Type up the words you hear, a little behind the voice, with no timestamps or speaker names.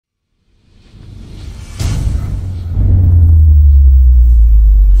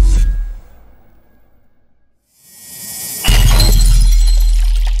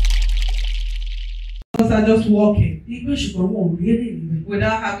are just walking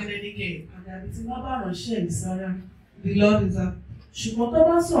without having any gain. The Lord is a. When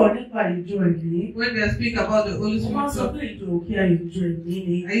they speak about the Holy Spirit,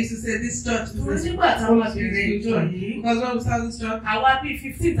 I used to say this church is a spiritual church. Because when we started this church,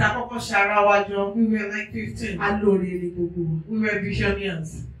 we were like 15. We were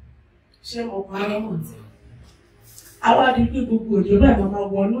visionaries. Every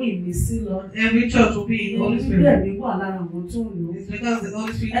church will be in Holy Spirit. It's because the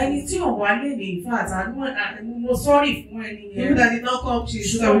Holy Spirit. People that did not come to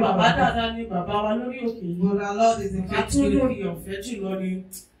His sorry, but our Lord is in faith.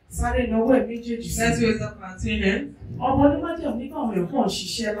 Let's raise up our two hands.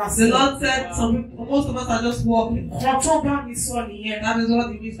 The Lord said most of us are just walking. That is what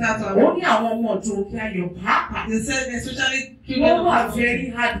the minister told me. They said especially children who are very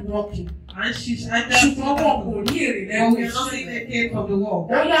hard working. And we are not seeing the came from the wall.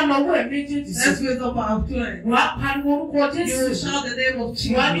 Let's raise up our two hands. You will shout the name of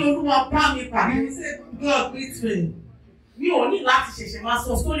Jesus. You will say, God, please me. We only like to say my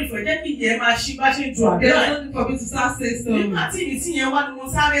story for them. They are nothing for me to start saying story. Why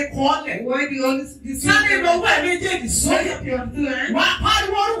the only this the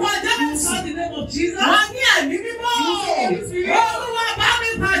name of Jesus.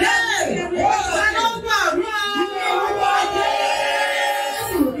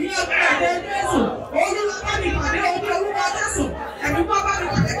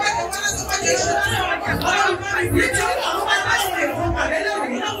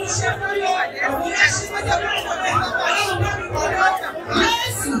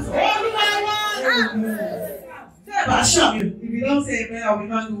 If you don't say amen, I'll be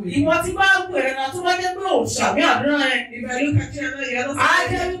not doing it. If I look at you, you're not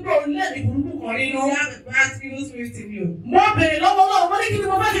saying you have a bad evil spirit in you. How do I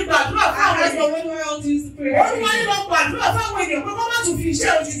else use to pray? God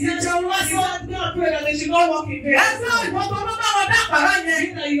pray that they should not walk in vain.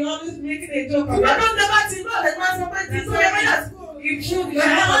 You always making a joke about you should be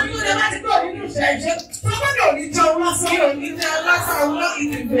somebody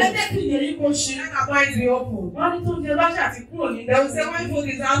they will say when food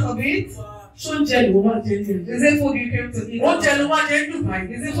is out of it. Is it food you came to eat?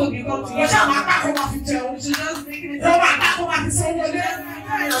 Is it food you come to eat? You should just make it.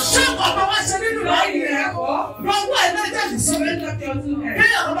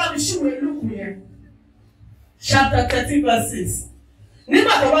 Chapter 13 verse 6.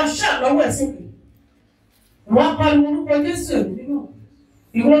 Nígbà tó bá ṣá lọ́wọ́ ẹ̀ sókè. Wọ́n pariwo orúkọ Jésù ẹ̀mí mímọ́.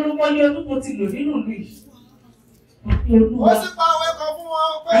 Ìwọ ló mọ iye ọdún tó ti lò nínú ìlú yìí. Ó sì pa òwe kan fún wọn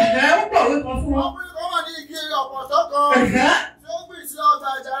pé. Ó pa òwe kan fún wọn. Ọkùnrin kan wà ní igi ọ̀pọ̀tọ́ kan. Tí ó gbìn sí ọgbà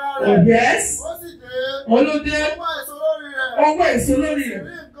àjàrà rẹ̀. Yes. Ó sì dé. Olóde. Ó wá èso lórí rẹ̀. Ó wá èso lórí rẹ̀.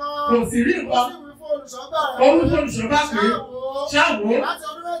 Kò sì rí nǹkan. Ó sì wí fún olùṣọ́gbà rẹ̀. Ó wí fún olùṣọ́gbà pé. Ṣáàwó. Láti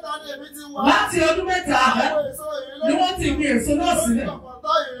ọdún mẹ́ta ni èmi ti wà. Láti ọdún mẹ́ta ni wọ́n ti gbin èso náà sílẹ̀.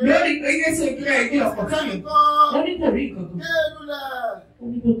 Lórí eye sókè igi ọ̀pọ̀tọ́ yìí. Wọ́n ní kò rí nǹkan kan. Ó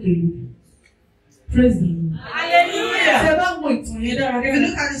ní kò kéde. Praise the Lord. Hallelujah. Ṣé bá wo ìtàn yẹn dáradára? If you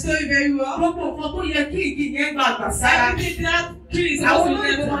look at the story very well. Gbogbo nǹkan tó yẹ kí igi yẹn gba àgbà sára. Everything that tree is àwọn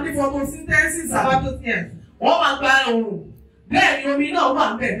olóyìnbó wọn ní photosynthesis àbátòsíẹ̀. Wọ́n máa gba oòrùn. Bẹ́ẹ̀ ni omi náà wà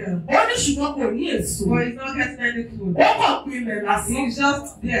bẹ́ẹ̀. Ó ní ṣùgbọ́n kò ní èso. But it's not getting any food. Ó kàn pinlẹ̀ lásán. It's just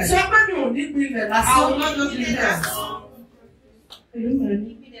there. Sọ pé mi ò ní pinlẹ̀ lásán. I will not just be there.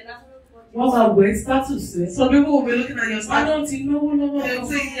 Wọ́n máa wẹ̀ status ẹ̀. Some people will be looking at your status. Wọ́n ti náwó lọ́wọ́. They will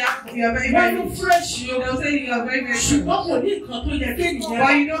say you are very Wọ́n ló fresh o. They will say you are very very. Ṣùgbọ́n kò ní nǹkan tó yẹ kí ènìyàn.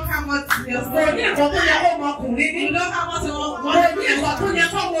 But you don't have what your Kò ní nǹkan tó yẹ kó ọmọkùnrin ní. You don't have what your Kò ní nǹkan tó yẹ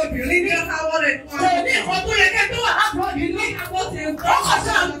kó ọmọbìnrin ní. You don't have what a Kò ní nǹkan tó yẹ kí tó wà lápò ní. Ó kọ̀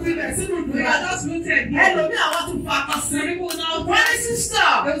ṣáà ń pilẹ̀ sínú ìdúrà. We are just rooted. Ẹlòmí àwọn tún fa kan sí. People now. Wọ́n ní sísá.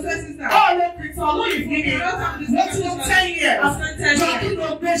 They will say sister. Ọ̀rẹ́ pìtàn lóyìn fún mi. You don't have this. Wọ́n ti lọ 10 years. After 10 Jọ years. kí ló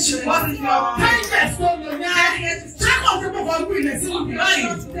gbé ṣe. What is your kindness tó lò ní ayé? Ṣé kò sí kò kọ́ pilẹ̀ sínú ìdúrà yìí?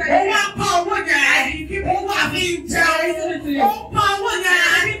 Owó apá owó yẹn. Owó àfi ń jẹun. Ó pa owó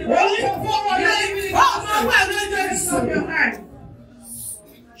yẹn. Ó ní kò fọwọ́ lẹ́yìn. Ó máa wà lójú ìsọ̀rọ̀.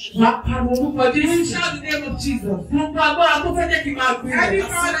 Wà pariwo orúkọ Jésù. Shout the name of Jesus. Gbogbo agbára tó fẹ́ jẹ́ kí n máa gbé. Every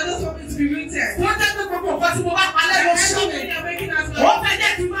power that doesn't want me to be rooted. Wọ́n jẹ́ pé gbogbo nǹkan tí mo bá palẹ̀ lọ sí mi. Wọ́n fẹ́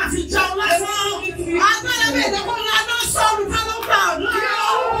jẹ́ kí n máa fi jẹun lásán. Agbára mi ìdókòwò lánà sọ̀rọ̀ ká ló gbà.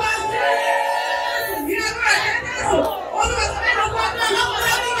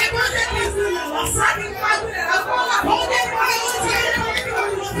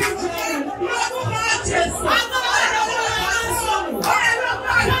 Yes.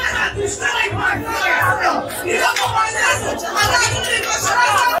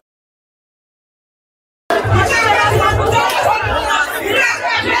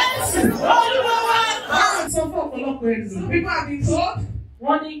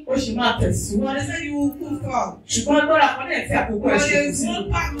 Wọ́n ní ó sì máa tẹ̀síwájú. They said you will move forward. Ṣùgbọ́n agbára kan náà fi àkókò But ẹ̀ ṣe there is sí.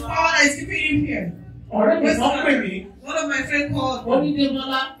 one power that is keeping you here. Ọ̀rẹ́ mi kan pè mí. One of my friends called. Ó ní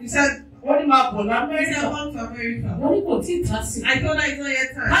Débọ́lá. He said, Wọ́n ní máa bọ̀ he l'Amẹ́ríkà. said, come to America. Wọ́n ní kò tí ì tásì. I told her it's not yet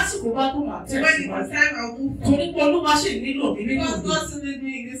time. Lásìkò bá tó máa So when it tẹ̀síwájú. was time, I'll move Torí forward. pé Olúwa ṣì nílò mi nínú Because mi. God still needs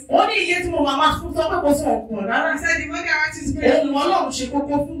me in this. Ó ní iye tí mo máa fún sọ pé kò sọ ọ̀pọ̀ rárá. He said the money I want is great. Ohun Ọlọ́run ṣe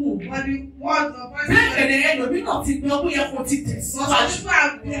kókó fún wò. But the word of God. Bẹ́ẹ̀ kẹ̀dẹ̀ ẹlòmíràn ti gbọ́ bóyá kò ti But tẹ̀síwájú. some people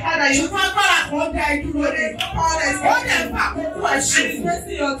have had that you Ṣùgbọ́n agbára kan dá ìdúró rẹ̀. power that is Ó dẹ̀ fà àkókò ẹ̀ and it's ṣòfò.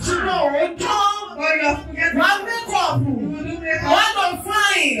 wasting your time. Ṣùgbọ́n òótọ́. But you are forgetting. Wà á mékọ̀ọ̀pù. You will do makeup. Wà á lọ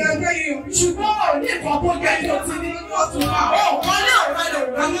fáìn. They will tell you. Ṣùgbọ́n ò ní nǹkan tó jẹ́ tó ti ní. Ó kọ́lé ọ̀rẹ́ rẹ̀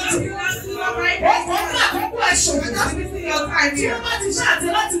wà lọ́tì. Ó kọ́ fún àkókò ẹ̀ ṣòfò. Tí wọ́n bá ti ṣe àti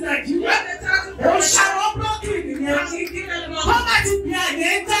láti Nàìjíríà, ó ṣàrọ̀ búlọ́ọ̀kì nìyẹn. Wọ́n bá ti bí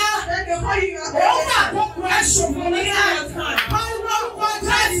àyè ń dá. Ó wà àkókò ẹ̀ ṣòfò nìyẹn. Wọ́n ń lórúkọ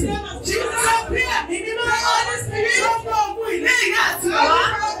Jésù. Jíjọ́ bí ẹ̀mí mímọ́ tó ń bọ̀ ògùn ilé ìyá àti ọ̀la.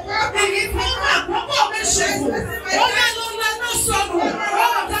 Èyí tó ń wà àkókò mi ṣòfò. Ó yẹ ló ń lẹ́nu sọ̀rọ̀.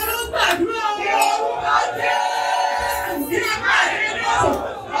 Ọ̀gá ló ń gbàdúrà.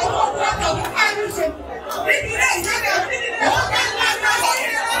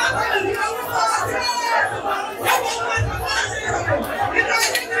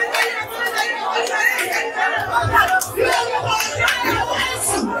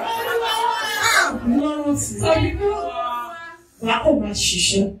 Wà á kò máa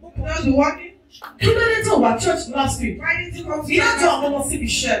ṣiṣẹ́. Kí ló dé tó wá church last week? Why did you come to Ilé tó church? ọmọ lọ síbi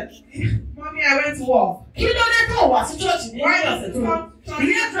iṣẹ́. Mommy, I went to work. Kí ló dé tó wá sí church ní Why ilé ọ̀sẹ̀ tó lọ?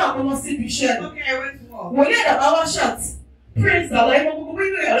 Ilé tó ọmọ lọ síbi iṣẹ́. Mommy, I went to work. Wòlíì ẹ̀dá bá wá ṣàt. Praise the Lord. Ẹ̀mọ gbogbo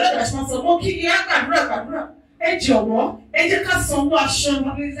wíwí ọ̀rẹ́ ẹ̀dá ṣe máa sọ mọ́ kí ni á gbàdúrà. Ẹ jọ̀wọ́, ẹ jẹ́ ká sanwó aṣọ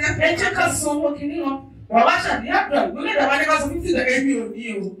wa. Ẹ jẹ́ ká sanwó kinní wọn. Wà wá ṣàdí àgbà. Wòlíì ẹ̀dá bá ní ká sọ 50 naira èmi ò ní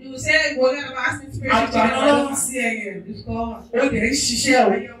o. You say, well, never ask me to pray. Àgbà lọ́wọ́ sí ẹyẹ. It's gone. Ó dẹ̀ ń ṣiṣẹ́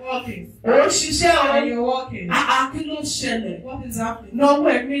o. And you're walking. Ó ń ṣiṣẹ́ o. And you're walking. Àá kí ló ń ṣẹlẹ̀? What is happening? Lọ́wọ́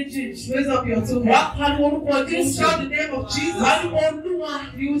ẹ̀ méjèèjì. Raise up your two Wà á hands. pariwo orúkọ You Jésù. shout the name of Jesus. Wà á ní Olúwa.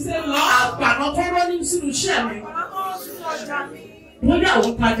 You will say, Lord. Àgbàna tó rọ́ ní sínú iṣẹ́ mi. Bóyá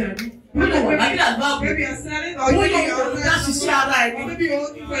àwọn tajà ni. Bóyá wọ̀ láyé àgbà Maybe mi. you're selling or Bóyá maybe òun you're dá ṣiṣẹ́ ara ẹ̀ or ni. maybe you're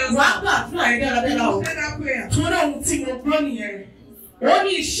looking for Wà á yourself. gbàdúrà ẹ̀ dáradára o. Say that prayer. Torí ohun tí mo gbọ́ nìyẹn. Ó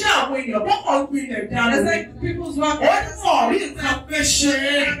ní iṣẹ́ àwọn èèyàn bọ́kọ̀ gbilẹ̀ dára. They say people's work. Ó ní ọ̀rí nǹkan pé ṣe.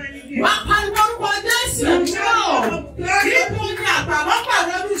 Wà á pariwo orúkọ Jésù náà. Ibo ni àgbàlọ́ gbà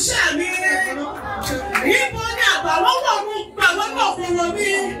lọ́dún iṣẹ́ mi? Ibo ni àgbàlọ́ gbà lọ́dún òkòwò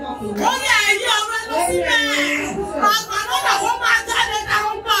mi? Ó ní ẹ̀yí ọmọ ẹnu síbẹ̀. Àgbàlọ́ gbà wọ́n máa jáde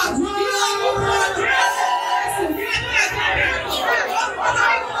dáhùn gbà dúró.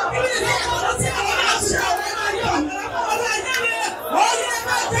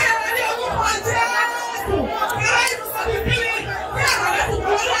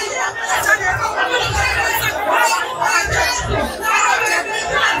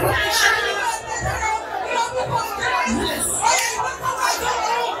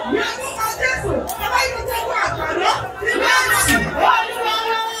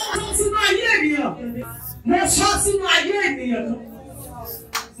 Mo sọ sínú ayé ènìyàn kan.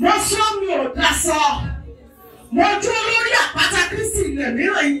 Mo sọ mi ò dá sọ. Mo dúró lórí àpáta Kristi ilẹ̀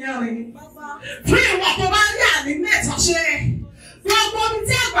mìíràn ìyanrìn. Fún ìwà tó bá rí àní mẹ́ta ṣe. Gbogbo omi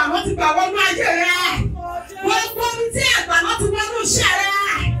tí àgbàmọ́ ti gbà wọnú ayé rẹ̀. Gbogbo omi tí àgbàmọ́ ti wọnú iṣẹ́ rẹ̀.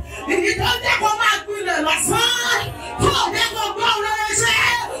 Èyí tó jẹ́ kó máa gbilẹ̀ lọ́sàn-án. Tó jẹ́ kó gbọ́ ọ̀rọ̀ ṣe.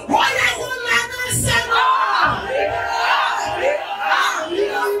 Ó yẹ kó lẹ́nu sẹ́nu.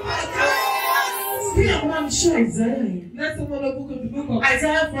 Bí àwọn aṣọ Isaiah yìí. Let's open the book of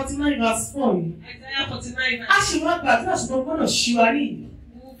Isaiah 49 verse 4 yìí. Isaiah 49. A ṣì máa gbàdúrà ṣùgbọ́n gbọ́dọ̀ ṣíwárí yìí.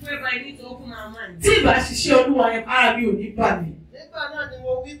 We will pray, but I need to open our mind. Tí ìbá ṣiṣẹ́ Olúwa yẹn ara mi ò ní bà mí. Nígbà náà ni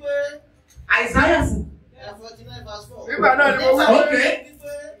mo wí pé. Isaiah sọ. 49 verse 4. Nígbà náà ni mo wí pé.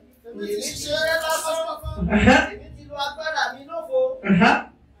 Èmi ti ṣe é lásán. Èmi ti lo agbára mi lófo.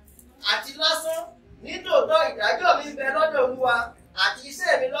 Àti lásán. Nítòótọ́ ìdájọ́ mi ń bẹ lọ́dọ̀ Olúwa àti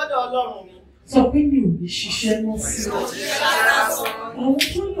iṣẹ́ mi lọ́dọ̀ Ọlọ́run mi. Sọ pé mi ò ní ṣiṣẹ́ mọ́ sí ọ. Àwọn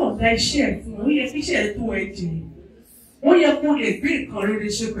tó yọ̀ǹda iṣẹ́ ẹ̀ fún ọ, ó yẹ kí iṣẹ́ ẹ̀ tó ẹ jẹ. Ó yẹ kó lè gbé nǹkan rere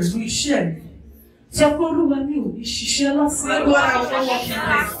ṣe pẹ̀lú iṣẹ́ rẹ̀. Sọ pé Olúwa mi ò ní ṣiṣẹ́ lásán.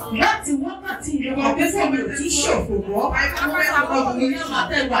 Láti wákàtí ìyẹn wà pé fún mi ò tún ṣòfò mọ́. Ìyẹn máa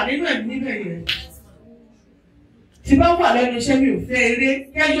tẹ̀ wà nínú ẹ̀mí níbẹ̀ yẹn. Tí bá wà lẹ́nu iṣẹ́ mi ò fẹ́ eré,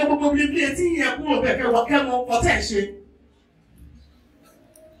 kẹ́ yọ gbogbo bíbélì tí yẹn kúrò bẹ̀ kẹ́ wọ́n kẹ́ mọ ọkọ̀ tẹ̀ ṣe.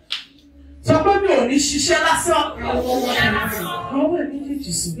 Sọ pé mi ò ní ṣiṣẹ́ lásán. Ọwọ́ ẹ̀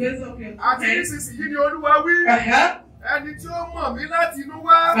méjèèjì sùn. àti nísinsìnyí ni Olúwa wí. ẹni tí ó mọ̀ mí láti inú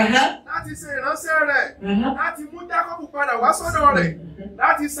wá láti ṣe ìránṣẹ́ rẹ̀ láti mú Jákọ́bù padà wá sọ́dọ̀ rẹ̀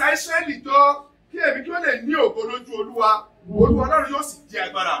láti sa Ísírẹ́lì jọ kí èmi kí ó lè ní ògo lójú Olúwa Ọlọ́run yóò sì di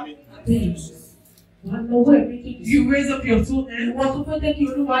agbára mi. You raise up your two hands. Ìwọ tó fẹ́ jẹ́ kí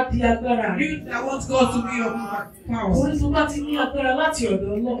Olúwa di agbára. You that want God to be your power. Orí tó bá ti ní agbára láti ọ̀dọ̀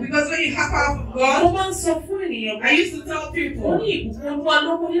Ọlọ́run. Because when you have power from God, mo máa ń sọ fún ènìyàn. I used to tell people. Ó ní ìbùkún Olúwa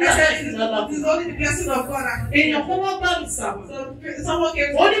ló mú nígbà tí ìlànà. It is only the blessing of God. Èèyàn kan wá bá mi sàmù. Someone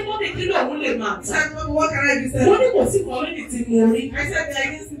came. Ó ní kó ní kí lòun lè máa ta. What can I be saying? Ó ní kò sí community mo rí. I said that I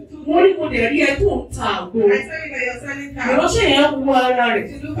didn't see two. Mo rí mo dẹ̀ rí ẹ tó ń ta àgbo. I tell you that you're selling cars. Ìránṣẹ́ yẹn wo ara rẹ̀.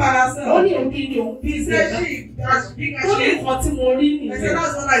 She look at herself. Ó ní òun kí ni òun bí ìṣẹ̀dá. As big as Ó ní she is. nǹkan tí mo rí I said nìyẹn.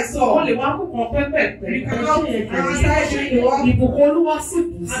 that's what I saw. Ó lè wá kó kan pẹ́pẹ́pẹ́. And Ìbùkún Olúwa sì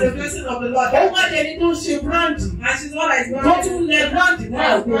bù sí. the blessing of the Lord. Ó wá jẹni tó ń ṣe bíráǹdì. And she's what I Tó tún lẹ bíráǹdì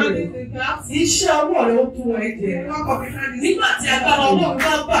náà gbọ́ rẹ̀. branding the gaps. Iṣẹ́ ọwọ́ rẹ̀ ó tún ẹ jẹ. Work of your hand is. Nígbà tí agbára Ọlọ́run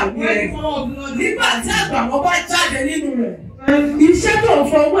bá bà ní When ẹ. the power of the Lord is. Nígbà tí àgbàmọ́ bá jáde nínú rẹ̀. Iṣẹ́ tó ń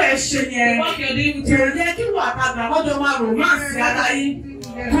fọwọ́ ẹ ṣe yẹn. What you're doing with Kò your yẹ kí wà àgbà lọ́jọ́ máa rò máa sí aláyé.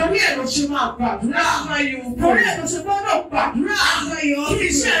 Torí ẹ̀ ló ṣe máa gbàdúrà. Torí ẹ̀ ló ṣe gbọ́dọ̀ gbàdúrà. Kí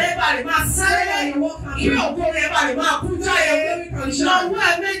iṣẹ́ rẹ̀ bá lè máa sáré. Kí ògo rẹ̀ bá lè máa kú jáde. Lọ́wọ́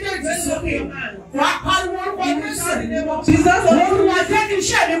ẹ méjèèjì sókè. Wà á pariwo orúkọ Jésù. Olúwa jẹ́ kí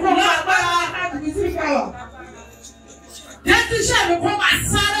iṣẹ́ mi kó máa gbára. Jẹ́ kí iṣẹ́ mi kó máa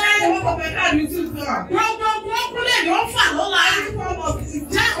sáré. Gbogbo ọkùnrin yóò fà lọ́la.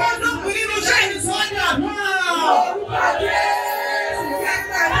 Jẹ́ kó dókun nínú iṣẹ́ ìsọ́jà náà.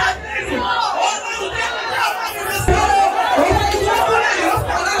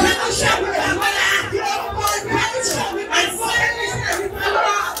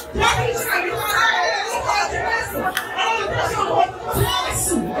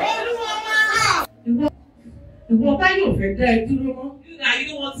 Ìwọ bá yóò fẹ́ dá ẹ dúró mọ́. You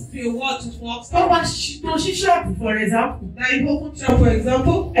don't want to feel what to work. Tó bá tó ṣí ṣọ́ọ̀bù for example. Now you open shop for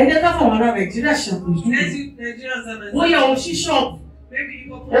example. Ẹ jẹ́ ká fọwọ́n ará Nàìjíríà ṣàpèjúwe. Nigerians and Bóyá o ṣí ṣọ́ọ̀bù. maybe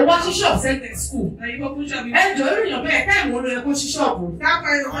you open. O wá ṣí ṣọ́ọ̀bù sẹ́gbẹ̀ẹ́ school. Now you open shop. Ẹ jọ irú èèyàn bẹ́ẹ̀ táìmù olóyè kó ṣí ṣọ́ọ̀bù. That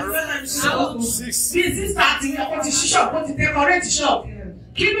kind of husband and Six. Bí sísá ti yẹ kó ti ṣí ṣọ́ọ̀bù, kó ti decorate ṣọ́ọ̀bù.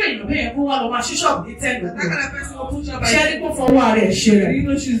 Kí ló èèyàn bẹ́ẹ̀ kó wá lọ máa ṣí ṣọ́ọ̀bù ní that tẹ́lẹ̀. kind of person open shop. Ṣé ní kó fọwọ́ ara ẹ̀ ṣe rẹ̀? You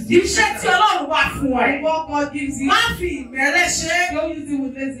know she's. Iṣẹ́ tí Ọlọ́run wà fún ẹ. What God gives you. Má fi ìmẹ́lẹ́ ṣe. Don't use it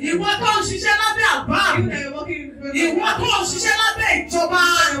with lazy. Ìwọ tó ń ṣiṣẹ́ lábẹ́ àbá. You that you're working in the Ìwọ tó ń ṣiṣẹ́ lábẹ́ ìjọba.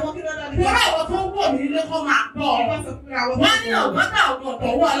 you're working under the Wọ́n àwọn tó ń wọ̀ mí lé kọ́ máa gbọ́. Wọ́n ní ọ̀gọ́ta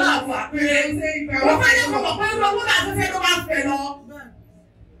ọ̀gọ̀tọ̀ wọ aláàfọ̀ àpẹẹrẹ. Wọ́n fẹ́ yẹ kó mọ̀ pé irú owó náà fẹ́fẹ́ ló máa ń fẹ́ lọ.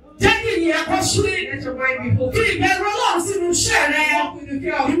 Jẹ́ kí ìyẹn kọ́ ṣúrí. Kí ìbẹ̀rù Ọlọ́run sínú iṣẹ́ rẹ.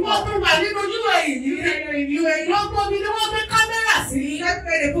 Ìwọ tó wà nínú UAE yìí. Wọ́n gbọ́ mi ni wọ́n gbé kámẹ́rà sí.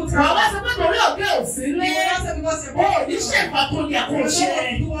 Àwọn wá sọ pé torí ọ̀gá ò sí lé. Ó ní ṣe nǹkan tó yẹ kó ṣe.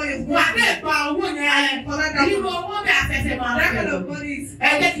 Wà á dẹ̀ pa owó yẹn. Irú owó bẹ̀ afẹ́fẹ́ máa ń fẹ́ lọ. Ẹ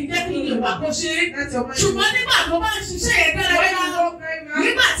jẹ́ kí ìyẹn wà kó ṣe. Ṣùgbọ́n nígbà tó bá ń ṣiṣẹ́ yẹn dáradára.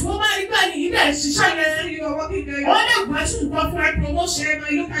 Nígbà tí wọ́n bá rí gbà ní ilé ìṣiṣẹ́ yẹn. Wọ́n lè gbọ́ ẹ̀sùn kan fún ẹ promotion.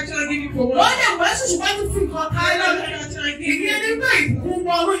 Wọ́n lè gbọ́ ẹ̀sùn ṣùgbọ́n tó fi nǹkan ká ẹ lọ́dún. Ìyẹn ní pé ìbùkún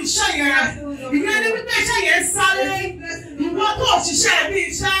wọnú iṣẹ́ yẹn. Ìyẹn ní pé iṣẹ́ yẹn sáré. Ìwọ tó ṣiṣẹ́ bí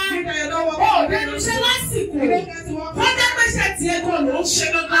iṣẹ́. Ó lẹ́nu iṣẹ́ lásìkò. Wọ́n jẹ́ pé iṣẹ́ tiẹ̀ kan ló ń ṣe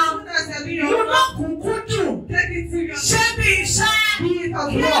gangan. Ìlú lọ́kùnkúndùn. Ṣé bí iṣẹ́. Kí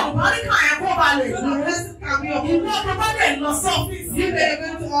àlùbáríkà yẹn kó balẹ̀ lọ. Ìwọ tó bá lè lọ sọ́fíìsì.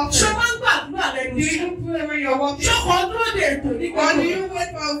 Ṣé wọ́n ń gbàdúrà lẹ́nu iṣẹ́? Ṣé kò dúró de ètò nígbà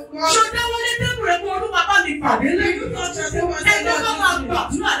tó? Ṣé dáwọ́ lé tẹ́bù rẹ̀ kó olúwa bá mi pàdé lẹ́yìn? Ẹjọ́ bá máa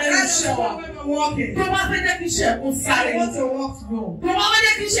gbàdúrà lẹ́nu iṣẹ́ wa. Tó bá fẹ́ jẹ́ kí iṣẹ́ kó sáré. Tó bá fẹ́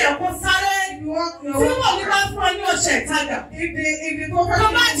jẹ́ kí iṣẹ́ kó sáré. Tí wọ́n ní bá fún ẹ ní ọ̀sẹ̀ ìtajà. Tó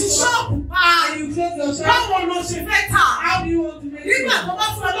bá ti ṣọ́ọ̀bù pa. Báwo lo ṣe fẹ́ tà? Nígbà tó bá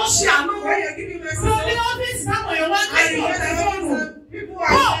fún ẹ lọ́ṣẹ̀ àánú. Tó ní ọ́fíìsì táwọn èèyàn wá ń gbé ìwọ̀n fóònù.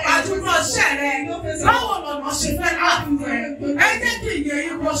 Bọ́ àdúgbò ṣẹ̀ rẹ̀. Báwo lọ̀nà ṣe fẹ́ láàbù rẹ̀? Ẹ jẹ́ kí ìyẹn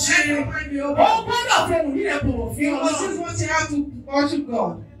yìí kó ṣe. Ó gbọ́dọ̀ fẹ́ràn ní ẹ̀bùn òfin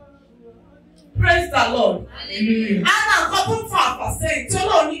Ọlọ́run. Praise the Lord. Ara nǹkan tó ń fa àfàsẹ́yìn tí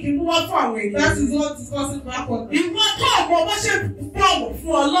Ọlọ́run ní kí n mú wá fún àwọn èèyàn. That is what is causing backward. Ìwọ tó ọmọ bó ṣe bọ̀wọ̀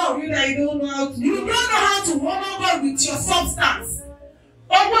fún Ọlọ́run. You that you don't know how to. You don't know how to honor God with your substance.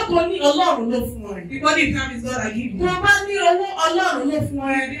 Owó tó ní Ọlọ́run ló fún ẹ. The body you have is God that give you. Tó bá ní owó Ọlọ́run ló fún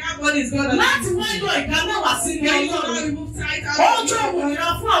ẹ. The body is God that Láti give you. wá yọ ìdá mẹ́wàá sí ní When you Ọlọ́run. don't remove tithe Ó out of jẹ́ òmìnira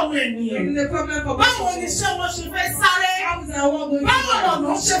fún àwọn ènìyàn. it is a problem for Báwo ni iṣẹ́ wọn ṣe fẹ́ sáré? How is our work going to Báwo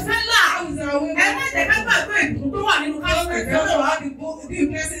lọ̀nà ṣe fẹ́ là? How is our work Ẹ má jẹ́ ká gbàgbé ìbùkún tó wà nínú káfíńtì tẹ́lẹ̀. the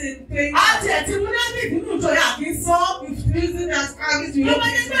blessing in paying? Àti ẹ̀tí mú David nínú ìjọyà kì í sọ. Using as habits we Tó bá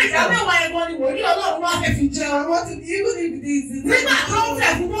jẹ́ pé ìdá mẹ́wàá ẹ̀gbọ́n ni wòlíì Ọlọ́run wá fẹ́ fi jẹun. even if it is Nígbà tó ń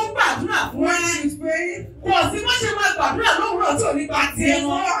tẹ̀ fún wọn gbàdúrà fún when ẹ. he is praying, Kò sí bó ṣe máa gbàdúrà lówùúrọ̀ tí ò ní bá tiẹ̀ they know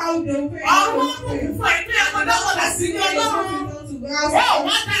mọ́. how they will pray. Ọ̀run ó bùkún fún ẹgbẹ́ ẹ̀kọ́ dáwọ́dà sí ní Ọlọ́run. Ó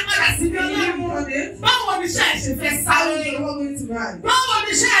wá dá padà sí ní Ọlọ́run. Báwo ni iṣẹ́ ẹ̀ṣẹ̀ fẹ́ sáré? Báwo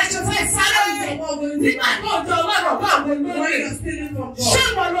ni iṣẹ́ ẹ̀ṣẹ̀ fẹ́ sáré? Nígbà tó jẹ́ Ọlọ́run bá àwọn olóyè. Ṣé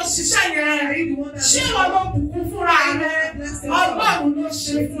wọn ló ṣiṣẹ́ yẹn? Ṣé wọn ló bùkún fúnra rẹ̀? Ọlọ́run ló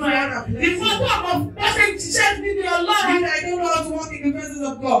ṣe fún ẹ. Ìwọ́n tó ọmọ bọ́sẹ̀ ń ṣiṣẹ́ níbi Ọlọ́run.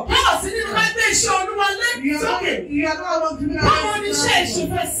 Báwo sí nínú ká gbé iṣẹ́ Olúwa lẹ́yìn sókè? Báwo ni iṣẹ́ ẹ̀ṣẹ̀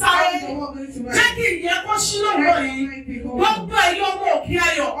fẹ́ sáré? Jẹ́ kí ìyẹn kó sí lọ́wọ́ yìí. Gbogbo ẹ̀yọ́ ọmọ òkè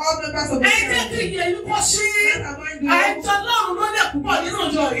ayọ̀. Ẹ jẹ́ kí ìyẹn yìí kó sí. Ẹ̀jọ̀ Ọlọ́run ló lè púpọ̀ nínú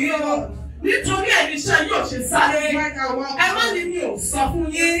ìjọ yìí o. Nítorí ẹ̀mí iṣẹ́ yóò ṣe sáré. Ẹ má ní mi ò sọ fún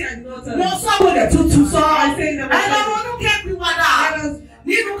yín. Mo sọ mo lè tuntun sọ. Ẹ lọ ronú kẹ́pì padà.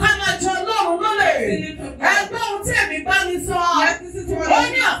 Nínú ká máa jọ Ọlọ́run lólè. Ẹgbẹ́ ohun tí èmi bá mi sọ. Ó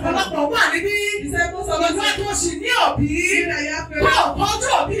ní ọ̀pọ̀lọpọ̀ wà níbí. Ìwé tó sì ní òbí. Bó tọ́jú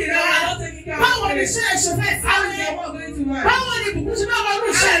òbí rẹ̀. Báwo ni iṣẹ́ ẹ̀ṣẹ̀ fẹ́ sáré? Báwo ni ìbùkún ṣe máa wọnú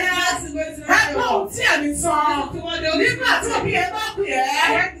iṣẹ́ rẹ̀? Ẹgbẹ́ ohun tí èmi sọ. Nígbà tí òbí ẹ bá pè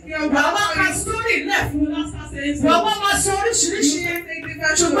ẹ́. Bàbá ka sórí ilẹ̀ fún un. Bàbá máa sọ oríṣiríṣi.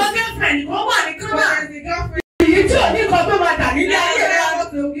 Ṣùgbọ́n gẹ́fẹ̀ nìkan wà ní kánà. Èyí tí ò ní kan tó máa dà nílé ayé rẹ̀.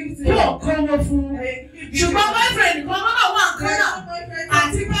 Yóò kọ́ wọn fún un. Ṣùgbọ́n boyfriend nìkan náà wà ń kánà.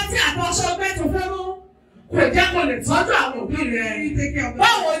 Àti pátí àtọ́ṣọ ọgbẹ́ tó fẹ́ mú. Kò jẹ́ kó lè tọ́jú àwọn òbí rẹ̀.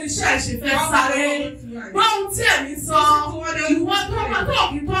 Báwo ni iṣẹ́ ṣe fẹ́ sáré? Báwo tí ẹ̀mí sọ? Ìwọ tó máa tó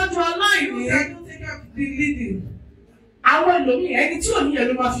kí tọ́jú aláìní. Àwọn ẹlòmíì ẹni tí ò ní yẹn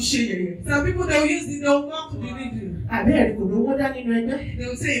ló máa fi ṣe yẹ̀yẹ̀. Some people they will use the no work to the needy. Àbẹ́ẹ̀rẹ̀ kò lówó dá nínú ẹgbẹ́. They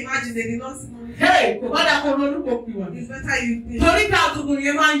will say, imagine they did not see money. Hey, kò bá dá kó ronú kò pè wọ́n. It's better you pay. Torí ká àtúntò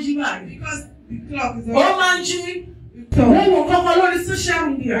yẹn máa ń yí báyìí. Because the clock is Ó máa ń yí. Wọ́n wò kọ́kọ́ lórí social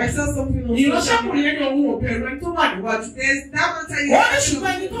media. I saw something on social Ìránṣẹ́kùnrin media. yẹn ní ohun òbẹ̀rù ẹni tó wà níwájú. There's that one time you Wọ́n ní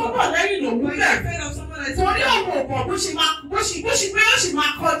ṣùgbọ́n ẹni tó bọ̀ lẹ́yìn lòun when you're bẹ̀. afraid of someone that's Torí ọ̀pọ̀ ọ̀pọ̀ bó ṣe pé ó sì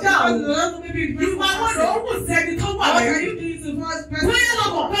máa kọjá because òun. you don't know maybe the Ìwà wọn ló wù sẹ́ni tó wà what are lẹ́yìn. you doing to first person? Bóyá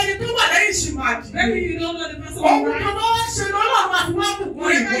lọ́mọ̀ pé ẹni tó wà lẹ́yìn ṣì máa jì. Maybe you don't know the person Òun who kan bá wá ṣe lọ́lọ́run àti wá bùkún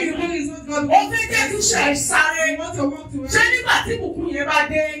whatever you ìbùkún. do is not God. Ó fẹ́ jẹ́ kí ṣe ìsáré. You want to walk to Ṣé nígbà tí bùkún yẹn bá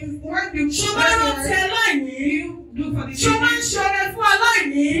dé? when the Ṣùgbọ́n ló ti aláìní. do for the Ṣé máa ń ṣọrẹ fún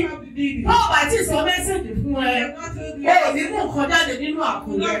aláìní? Báwo bá ti sọ mẹ́sẹ̀jì fún ẹ? O ò ní mú nǹkan jáde nínú àpò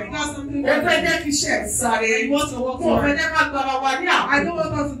rẹ̀. O fẹ́ jẹ́ kí iṣẹ́ sáré. Mo fẹ́ jẹ́ ká gbára wa ní àpò. I don't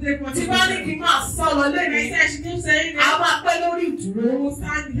want us to take one. Tí bá ní kí n máa sọ lọ lẹ́nu. I said she keeps saying A máa pẹ́ lórí ìdúró.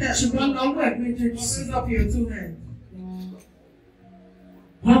 stand here. Ṣùgbọ́n lọ́wọ́ ẹ̀ méjèèjì. Raise up your two hands.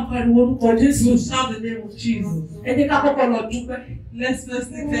 Wọ́n pariwo orúkọ Jésù. Shout the name of Jesus. Ẹ jẹ́ ká kọ́kọ́ lọ dúpẹ́. Let's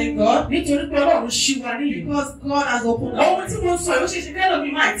firstly thank God Nítorí pé Ọlọ́run ṣí wa níyì. because God has opened Ohun our tí eyes. mo sọ yóò ṣe ṣe kẹ́lò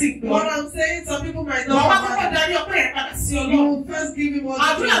mi máa ti What gbọ́. I'm saying, some people might Wọ́n wá not kọ́kọ́ understand. darí ọpẹ́ yẹn padà sí You Ọlọ́run. will first give him all the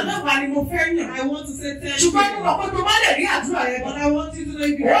Àdúrà praise. mẹ́wàá ni mo fẹ́ yàn. I want to say thank Ṣùgbọ́n mo you. mọ̀ pé tó bá lè rí àdúrà yẹn. But I want you to know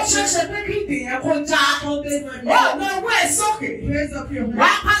if you Ó ṣeé ṣe pé kí ìdèyàn kó já. contact my Ó na owó ẹ̀ sókè. raise up your Wà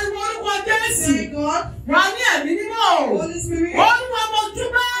hands. á pariwo orúkọ Jésù. Thank God. Wà á ní ẹ̀mí mímọ́. Holy Spirit. Olúwa mo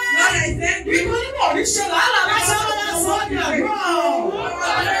dúpẹ́. Lord, I thank you. Nítorí mo ní ṣe làálàá lásán lọ́wọ́ sọ ọ́ di àdúrà.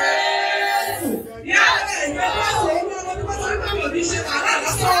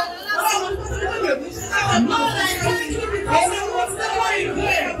 Lord, I thank you because I was never in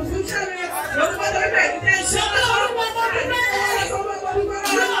there. Ṣé olúwa mo dúpẹ́?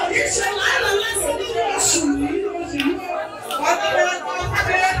 Yóò ní ṣe làálàá lásán lọ́wọ́ oṣù yìí.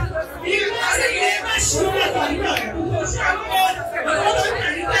 Ìwọ sì yẹ má ṣe lọ́wọ́ àdúrà.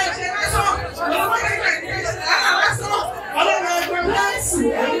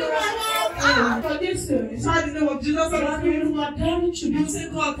 Shout the name of Jesus and ask him. You say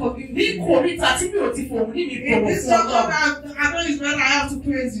God forgive me. Ní kòríta tí mi ò ti fòun ní mi In kò this fún song, Ọlọ́run. I know it's better. I have to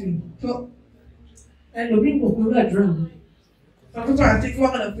praise you. So, Ẹlòmíì kò kúrò àdúrà mi. some people are taking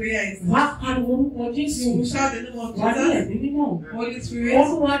one of the prayer is Wà á pariwo orúkọ you Jésù. will shout the name of Wà á ní Jesus. ẹ̀mí mímọ́. Holy Spirit.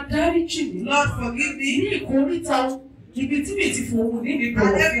 Olúwa dáríjì mí. Lord, forgive me. Ní ìkóríta Ibi tí mi ti fòun níbi And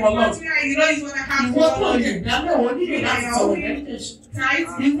bọ̀wọ̀ every fún Ọlọ́run. country you know is gonna have Ìwọ tó to lè dámẹ́wọ̀ nílò láti tọrọ dáríjẹ̀ṣẹ̀.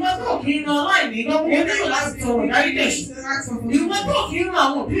 Ìwọ tó kì í ran aláìní lọ́wọ́ nílò láti tọrọ dáríjẹ̀ṣẹ̀. Ìwọ tó kì í ran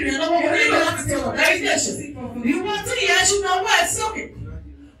àwọn òbí rẹ lọ́wọ́ nílò láti tọrọ dáríjẹ̀ṣẹ̀. Ìwọ tí ìyá ẹṣin náà wá ẹ̀ sókè.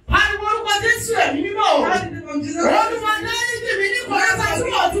 Pariwo orúkọ Jésù ẹ̀mí mímọ́ o. Olúwa dáríjì mi ní kọ̀ọ̀tà tí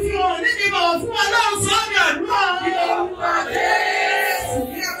wọ́n ti fi hàn níbi ìbọ̀wọ̀ fún Ọlọ́run sọ́ọ̀mì àdúrà.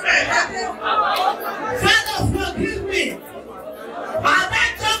 Father, forgive me. At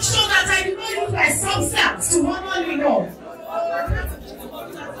that junction that I did not use my substance to honor you, Lord.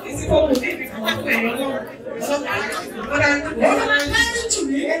 Olúwa dáríjì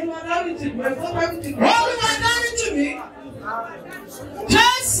mi. Olúwa dáríjì mi.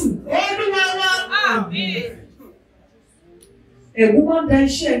 Jésù, Olúwa wa. Àmín. Ègún máa ń da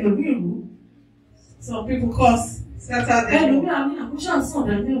iṣẹ́ ẹlòmíì rú. Some people cause scatter their Ẹlòmíì àmì àkúṣà ń sàn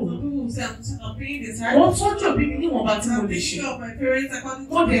dání òun. I'm paying the time. Wọ́n tọ́jú òbí mi níwọ̀nba tí mo lè ṣe. My parents according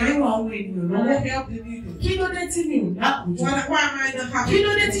to Wọ́n bẹ̀rẹ̀ ìwà àwọn ènìyàn lọ́wọ́. help the needy. Kí ló dé tí mi ò lákòójọ? Why am I not happy? Kí ló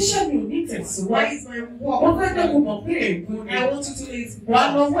dé tí iṣẹ́ mi ò ní Why tẹ̀síwájú? is my work? Wọ́n fẹ́ dẹ́ mo mọ̀ pé ègún ni. I want you to raise. Wà á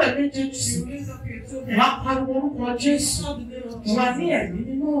lọ́wọ́ ẹ̀ méjèèjì sí. You raise up your two Wà á pariwo orúkọ Jésù. Shout the name of Wà ní Jesus. ẹ̀mí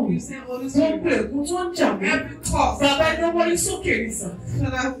nínú òun. You say Holy Gbogbo Spirit. ègún tó ń jà mí. Every cause. Bàbá ẹni wọ́n ní sókè ní sàn.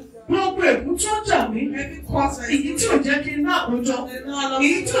 Father, Gbogbo ègún tó ń jà mí. every cause. Èyí tí ò jẹ́ kí n ná àkójọ.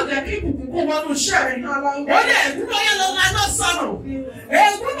 Èyí tí ò jẹ́ kí ìbùkún kó wọnú iṣẹ́ rẹ̀. Ó yẹ ègún náà yẹ lọ lánàá sọnù.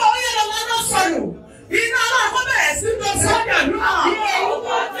 Ègún náà yẹ lọ lánàá sọnù. Iná náà kó bẹ̀rẹ̀ sí lọ sọ́jà náà.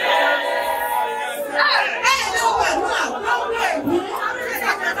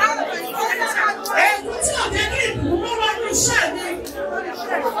 Ègún tí ò jẹ́ kí ìbùkún kó wọnú iṣẹ́ mi.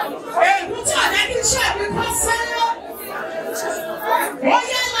 Ègún tí ò jẹ́ kí iṣẹ́ mi kó sẹ́yọ́. Ó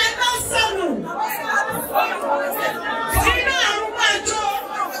yẹ lánàá sọnù. Iná àrùn máa jó.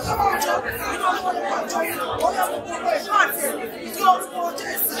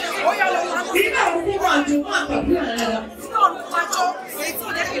 Iná àrùn máa jó máa tàbí àyàrá.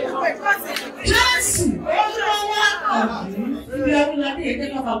 Jésù, Olúwa wa. Ibi awúládé yẹn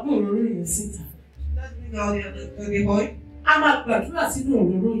kẹ́kọ̀ọ́ máa gbé òróró yẹn síta. A máa gbàdúrà sínú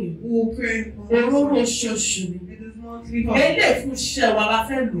òróró yẹn. Òróró oṣooṣù ni. Eléyìí fún iṣẹ́ wa la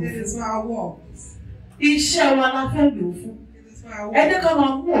fẹ́ lò fún. Iṣẹ́ wa la fẹ́ lò fún. Ẹ jẹ́ ká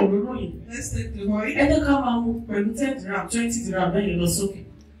máa mú òróró yìí. Ẹ jẹ́ ká máa mú pẹ̀lú 10 dirham 20 dirham bẹ́ẹ̀ lọ sókè.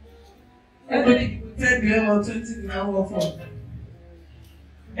 Ẹ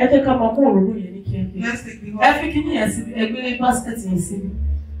jẹ́ ká máa mú òróró yẹn ní kíákíá. Ẹ fi kíní yẹn síbi, ẹ gbé báskẹ̀tì yẹn síbi.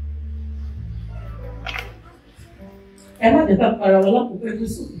 Ẹ má jẹ́ ká para wọn lákòókò ẹgbẹ́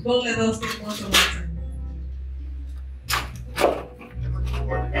sókè. Don't let us take much of our time.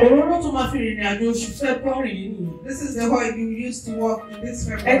 Òróró tó máa fi rìnrìn àjò oṣù February yìí nìyẹn. This is the oil you used to walk in this Ẹ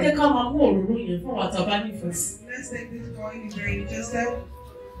February. jẹ́ ká máa mú òróró yẹn fún wa tàbá nífẹ̀ẹ́ sí. Let's take this oil if you're interested.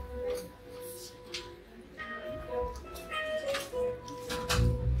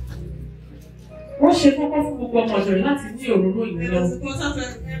 Wọ́n ṣe kókó fún gbogbo ọmọ ọ̀dọ̀ yìí láti ní òróró yìí It lọ. is important for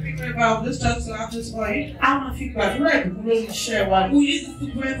every member of this church to have this oil. A máa fi gbàdúrà ìdùnnú lórí iṣẹ́ wa. We use it to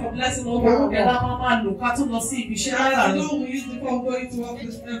pray for blessing over Òróró our yẹn la work. máa lò ká tó lọ sí ibi iṣẹ́ And látàrí. I know we use it for going to work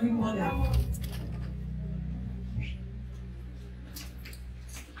this every morning.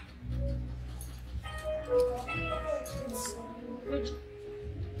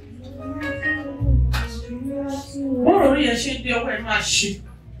 Bọ́ọ̀rọ̀ yẹn ṣe ń dé ọwọ́ ẹ máa ṣe.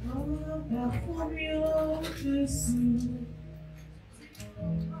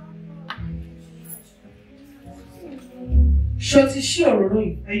 Ṣé o ti ṣí òróró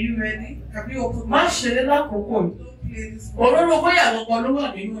yìí? Are you ready? Have you opened Má my ṣeré lákòókò yìí. Don't play this one. Òróró bóyá àlọ́pọ̀ ló wà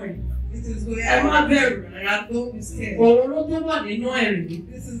nínú ẹ̀. It is going Ẹ má bẹ̀rù rárá. Don't be scared. Òróró tó wà nínú ẹ̀rì yìí.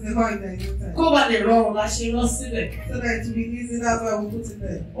 This is the oil that you take. Kó ba lè rọrùn la ṣe rán sílẹ̀. So that it will be easy, that's why we put it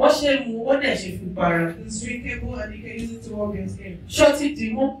there. Wọ́n ṣe mú ó dẹ̀ ṣe fi para. It's drinkable and you can use it to rub your skin. Ṣé o ti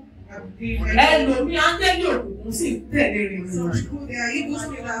dì mú? And Ẹlòmí áńgẹ́lì òkùnkùn sì ń tẹ̀lé rìn some rìn. people, there are evil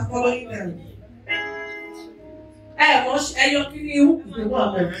spirits that are following them. Mọ ẹyọ kí ni irú kùkù wà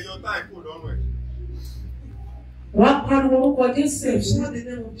bẹ̀rẹ̀. Ẹyọ táì kò lọ́rùn ẹ̀. Wàá pariwo orúkọ Jésù You ẹ̀mí. shout the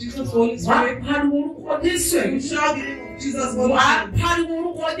name of Jesus, Holy Wàá Spirit. pariwo orúkọ Jésù You ẹ̀mí. shout the name of Jesus, Holy Wàá Spirit. pariwo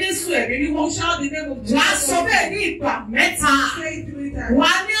orúkọ Jésù ẹ̀mí ni You wọ́n. shout the name of Wàá Jesus. sọ bẹ́ẹ̀ ní ìgbà mẹ́ta. Say it 3 times.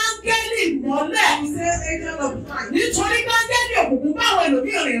 Wàá ní áńgẹ́lì ìmọ́lẹ̀. You say angel of light. Nítorí pé áńgẹ́lì òkùnkùn báwọn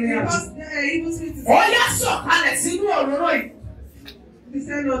ẹlòmíràn rìnrìn àjò. Because there are evil spirits. Ó yá sọ̀kalẹ̀ sínú òróró yìí.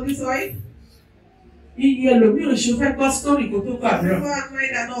 Descend on this oil. Iye ẹlòmíì ò ṣe fẹ́ gbọ́ story kó tó gbàdúrà. People are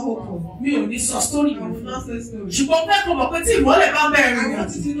praying and not hopeful. Mi ò ní sọ story I will not say story. ṣùgbọ́n fẹ́ kó mọ̀ pé tí ìmọ́lẹ̀ bá bẹ̀rẹ̀ I rìn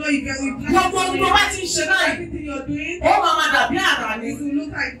want you to know if you gbogbo ohun tó bá ti ń ṣe báyìí everything you're doing, ó máa dàbí àrà ni. it will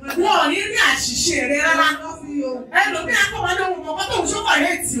look like Wọn ò ní rí àṣìṣe rẹ rárá. Some Ẹlòmíì akọ́mọdé òun mọ̀kọ́ tó ń ṣọ́kà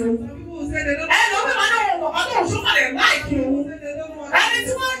rẹ̀ tì òun. people will say they don't Ẹlòmíì máa ń wọ̀ mọ̀kọ́ tó ń ṣọ́kà rẹ̀ láìkí òun. Ẹni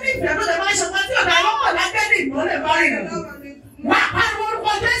tí wọ́n ní ìfẹ́ ló lè máa ṣe pé tí ọ̀dà ọlọ́pàá lágbẹ́dẹ́ ìmọ́lẹ̀ bá rìn rìn. Wà á pariwo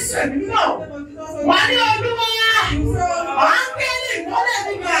orúkọ Jésù ẹ̀mí náà. Wà á ní Olúwa. Áńgẹ́lì ìmọ́lẹ̀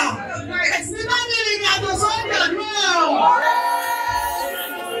nígbà. Ẹ̀sìn bá mi rìn àjò sọ́ọ̀dì àdúrà.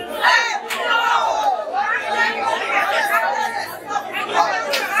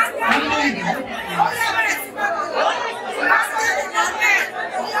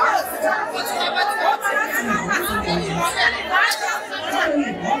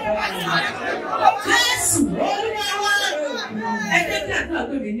 Jésù Olúwa ẹgbẹ́ tí àdúrà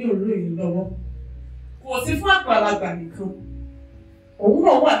tó mi ní òróró yìí lọ́wọ́ kò sí fún àgbàlagbà nìkan òun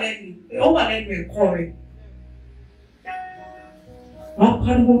náà wà lẹ́nu ẹ̀kọ́ rẹ̀. Wọ́n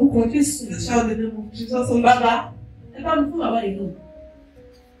pariwo orúkọ Jésù ṣáwọ́dé ní mo jí sọ́sọ́ bàbá ẹ bá mi fún bàbá yìí náà.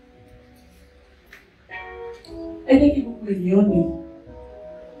 Ẹ jẹ́ kí gbogbo ènìyàn ní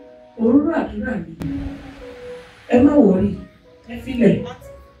òróró àdúrà yìí ẹ má wọrí ẹ filẹ̀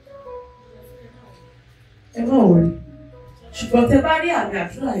ẹ má wọrí ṣùgbọ́n tẹ bá rí àmì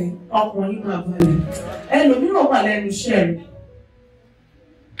àdúrà yìí ọkàn yín máa balẹ̀. Ẹlòmíràn wà lẹ́nu iṣẹ́ rẹ̀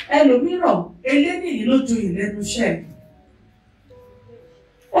ẹlòmíràn eléyìí ló joyè lẹ́nu iṣẹ́ rẹ̀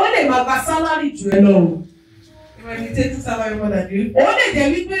ó lè máa gba sálárì jù ẹ lọ o. You might be taking salary more than you. Ó lè jẹ́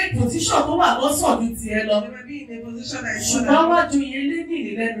wípé pòsíṣàn tó wà lọ́sàn ju tiẹ̀ lọ. You might be in a position that is Ṣùgbọ́n wá joyè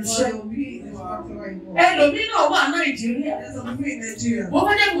eléyìí lẹ́nu iṣẹ́. you will be in a spot where you want. Ẹlòmíràn wà Nàìjíríà. There's some people in Nigeria. Wọ́n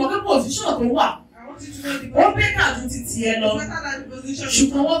fẹ́ jẹ́ mọ̀ pé pòsíṣàn tó wà. I want you to know the Ó bẹ́tà ju ti tiẹ̀ lọ. better than the position.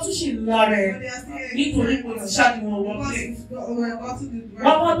 Ṣùgbọ́n wọ́n tún ṣì ń la rẹ̀ But they are still nítorí pòsíṣàn ni wọ́n wọ́n because pè. it's we're about to do the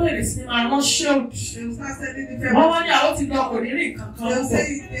Wọ́n right. wá bẹ̀rẹ̀ sí máa ránṣẹ́ òdì. They will start sending different. Wọ́n wá ní àwọn ti lọ kò ní rí nǹkan They will kan say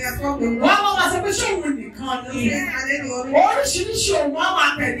pọ̀. they are problem. Wọ́n wá máa sọ pé ṣé òun nìkan They ni. will say and then they will Oríṣiríṣi òun á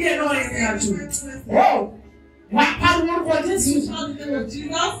máa tẹ̀lé ẹ̀ lọ́rọ̀ ìrìn àjò. Wà á pariwo orúkọ Jésù.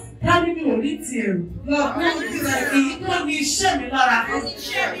 Káni mi ò ní ti ẹ̀rù. Èyí tó ní iṣẹ́ mi lára.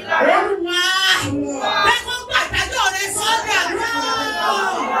 Olúwa lẹ́kọ̀ọ́ gbàdájọ́ rẹ sọ́dọ̀ àdúrà.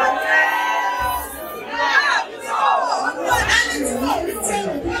 Ẹni tí mo ní ti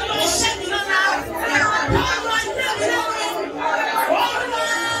ẹ̀rù tó lọ iṣẹ́ mi lára. Olúwa jẹ́ mi lọ́wọ́. Olúwa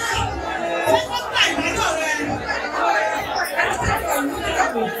lẹ́kọ̀ọ́ gbàdájọ́ rẹ.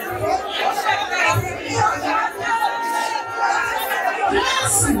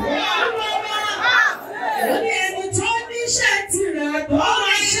 Jésù ó ní ẹni tó níṣẹ́ tirẹ̀ tó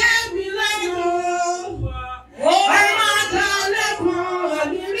máa ṣe mí lẹ́nu. Ó máa dá lẹ́kùn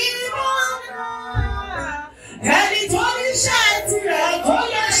ẹ̀mí mímọ́. Ẹni tó níṣẹ́ tirẹ̀ tó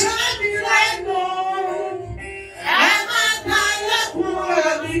máa ṣe mí lẹ́nu. Ẹ máa dá lẹ́kùn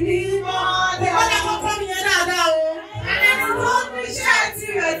ẹ̀mí mímọ́. Ó ní kọ́kọ́ mi yẹn dáadáa o. Ẹni tó níṣẹ́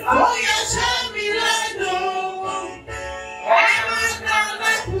tirẹ̀ tó máa ṣe mí lẹ́nu.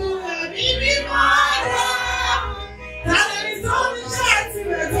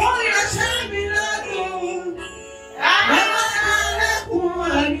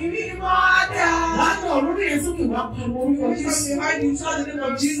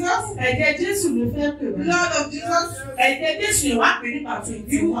 Ẹ̀jẹ̀ Jésù ló fẹ́ pè wá. Blood of Jesus. Ẹ̀jẹ̀ Jésù yẹn wá pè nípa tó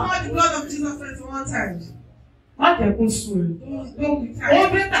ìdí You wa. call the blood of Jesus 21 times. Má jẹ́ kó sùn ẹ̀. Don't be Ó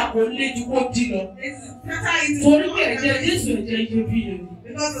tired. bẹ́tà kó lé ju kó dín lọ. It's better it Torí pé ẹ̀jẹ̀ Jésù ẹ̀jẹ̀ iyebíye ni.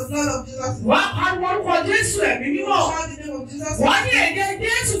 because the blood of Jesus. Wà á pariwo orúkọ Jésù ẹ̀mí mímọ́. Shout the name of Jesus. Wà á ní ẹ̀jẹ̀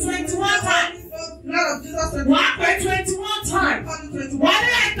Jésù 21 times. Blood of Jesus. Wà á pè 21 times. Call it 21. Wà á ní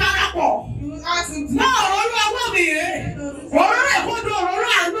ìdarapọ̀. You will ask him to. Náà òróró ọwọ́ mi rè é. Òróró ìkódò òróró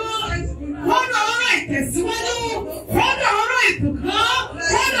àánú. Kódò òróró ìtẹ̀síwájú. Kódò òróró ìbùkún.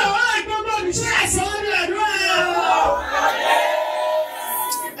 Kódò òróró ìgbọ́gbọ́ olùṣẹ́ àìsàn ọdún ẹ̀dúrà.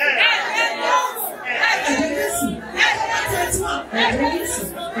 Ẹ̀jẹ̀ Jésù. Ẹ̀jẹ̀ Jésù. Ẹ̀jẹ̀ Jésù.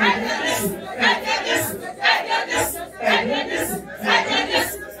 Ẹ̀jẹ̀ Jésù. Ẹ̀jẹ̀ Jésù. Ẹ̀jẹ̀ Jésù. Ẹ̀jẹ̀ Jésù. Ẹ̀jẹ̀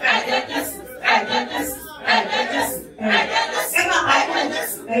Jésù. Ẹ̀jẹ̀ Jésù. Ẹ̀jẹ̀ Jésù. Ẹ̀jẹ̀ Jésù.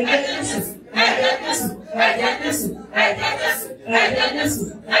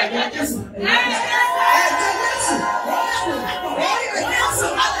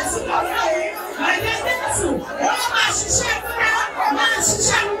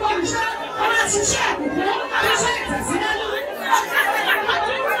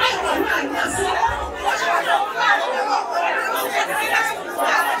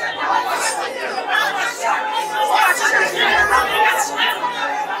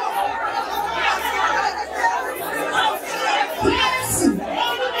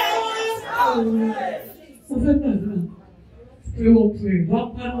 We will pray. Wọ́n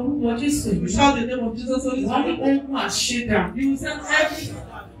pa orúkọ Jésù. You shout the name of Jesus Holy Wọ́n ní Spirit. ogun àṣedà. You will send every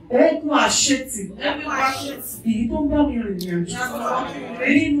Ogun àṣetì. battle. Èyí tó ń bá mi rìnrìn àjò.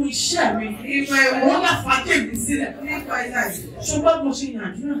 Nínú iṣẹ́ mi. Wọ́n yà fàájì mi sílẹ̀. Ṣùgbọ́n mo ṣe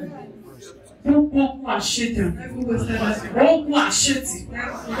yànjú rẹ̀. Gbogbo ogun àṣedà. Ogun àṣetì.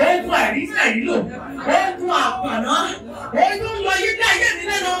 Ogun àìríṣà ìlò. Ogun àpàná. Èyí tó ń lọ yí dá ayé mi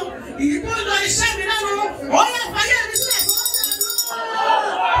lẹ́nu. Èyí tó ń lọ iṣẹ́ mi lẹ́nu. Ó yà fàájì mi sílẹ̀.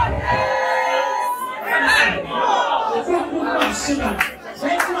 Ogun àṣedà.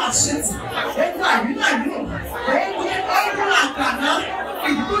 Ogun àṣetì. Ogun àìríṣà ìlò. Ogun àpàná.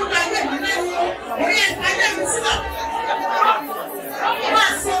 Èyí tó ń lọ ayé mi lẹ́nu. Ó yà fàájì mi sílẹ̀.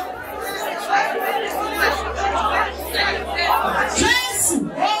 Máa sọ. Jésù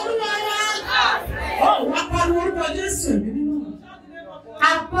Olúwa wa. Ó wá pariwo orúkọ Jésù èmi nínú.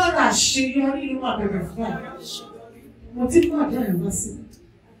 Agbára àṣeyọrí ló máa bẹ̀rẹ̀ fún ọ. Mo ti mú àdá ẹ̀ wá sí.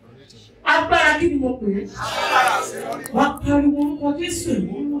 Agbára kí ni mo pè é? Wá pariwo orúkọ Jésù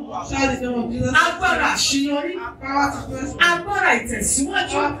èmi nínú. Agbára àṣeyọrí. Agbára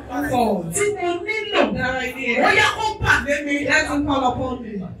ìtẹ̀síwájú. Tí mo nílò. Ó yá kó pàdé mi.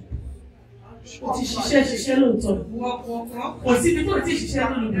 O ti ṣiṣẹ́ lóòótọ́. Kò síbi tó ti ṣiṣẹ́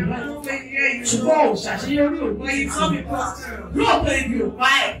lónìí bàbá yìí. Ṣùgbọ́n ò ṣàṣeyọrí òògùn yìí tán mi pọ̀. Lóòótọ́ ibi ò bá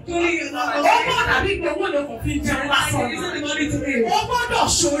ẹ̀. Ó gbọ́dọ̀ bí gbogbo lè kò fi jẹun lásán. Ó gbọ́dọ̀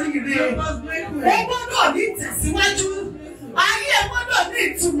ṣoríire. Ó gbọ́dọ̀ ní ìtẹ̀síwájú. Ayé ẹ̀ gbọ́dọ̀ ní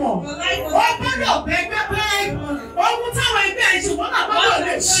ìtumọ̀. Ó gbọ́dọ̀ bẹ́gbẹ́gbẹ́. Ohun táwọn ẹgbẹ́ ìṣòwò náà gbọ́dọ̀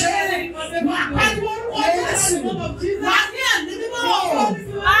lè ṣe. Wà á pariwo orúkọ Jésù. Wà á ní ẹ̀mí mímọ́.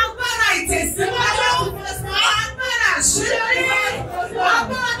 Agbára ìtẹ̀síwájú. Agbára àṣeyọrí.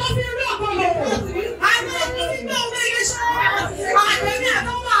 Agbára tó fi rí ọ̀gbọ̀n. Agbára tó fi gbé òun ilé iṣẹ́. Àgbẹ̀mí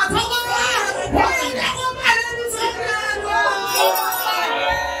àtọwọ́ àtọwọ́. Wọ́n yóò dẹ́ kó bá ẹni ní sọ́kẹ́ ẹ̀rọ.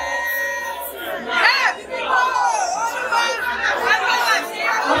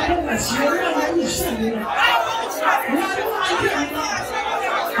 Agbára àṣeyọrí àwọn oníṣẹ́ mi. Wọ́n mú ayé mi lọ.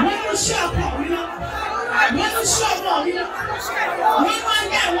 Wọ́n mú iṣẹ́ ọkọ̀ mi lọ. Wọ́n mú iṣẹ́ ọmọ mi lọ. Wọ́n máa ń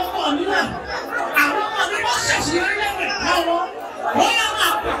yẹ àwọn ọmọ mi náà. Àwọn ọmọ mi wọ́n ṣàṣeyọrí lẹ́wọ̀n ìgbà wọn. Wọ́n yá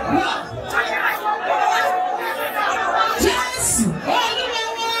máa pàdúrà. Jésù Olúwa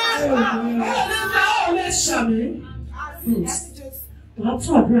wa. Olúwa ò lè ṣàmì. Wàá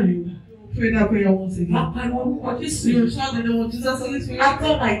tún àdúrà yẹn wá. Pray that prayer once again. Apariwo orúkọ Jésù. You shout the name of Jesus Holy Spirit.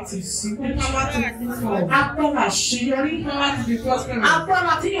 Agbára ìtẹ̀síwájú. Agbára àṣeyọrí. To be prosperous.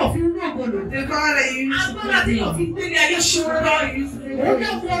 Agbára tí yóò fi rú ògbólò. The power that you use. Agbára tí yóò fi gbélé ayé ṣòro lọ. Ó yẹ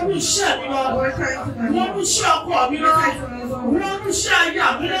kó ọdún iṣẹ́ mi lọ. Wọ́n mú iṣẹ́ ọkọ mi lọ. Wọ́n mú iṣẹ́ aya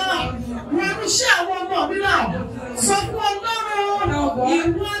mi lọ. Wọ́n mú iṣẹ́ àwọn ọmọ mi lọ. Sọ fún Ọlọ́run.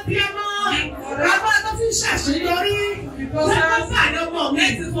 Ìwọ abiyamọ. Agbára tó fi ṣàṣeyọrí. Lọ́wọ́ báyìí ọmọ mi.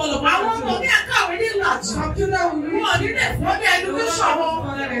 Àwọn ọmọ mi àkàwé ní ìlàjì. Wọ́n nílé fún ní ẹdúkéṣọ̀ wọn.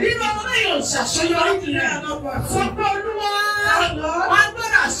 Nínú ọmọ náà yóò ṣàṣeyọrí nìyẹn. Sọ pé Olúwa.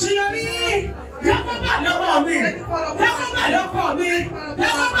 Agbára àṣeyọrí. Yẹ́kọ́ bà lọ́wọ́ mi. Yẹ́kọ́ bà lọ́kọ̀ mi.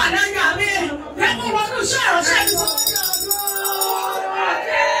 Yẹ́kọ́ bà lẹ́yà mi. Yẹ́kọ́ wọnú iṣẹ́ ìránṣẹ́ mi.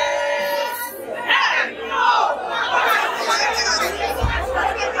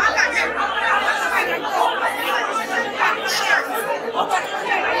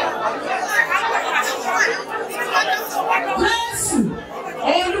 Jésù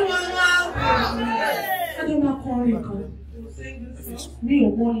Olúwa wa. Adé máa kọrin kan. Mi ò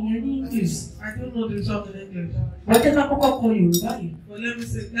mọ ìyẹn ní English. I don't know the song in English. Wọ́n jẹ́ ká kọ́kọ́ kọ Yorùbá yìí. But let me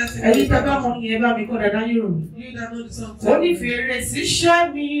say, let's sing. Ẹ̀yin tẹ́ bá mọ ìyẹn bá mi kọ́ dáadáa Yorùbá. You that know the song. Ó ní fèrè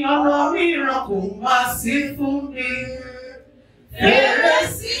síṣẹ́ mi ọ̀nà mìíràn kò máa sí fún mi. Fèrè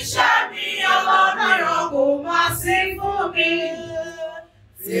síṣẹ́ mi ọ̀nà mìíràn kò máa sí fún mi.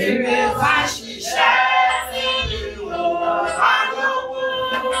 Fèrè wá ṣiṣẹ́ sí ìlú àlọ́wọ́.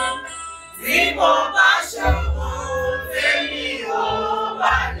 Tí mo bá ṣe wọ́n, èmi ò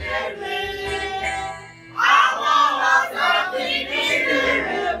bá lérè. Àwọn ọ̀dọ́ mi ní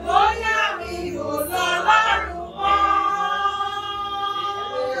rere bóyá mi ò lọ lọ́rùn mọ́.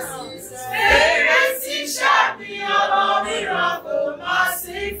 Fèrè síṣẹ́ mi ọ̀nà mìíràn kò máa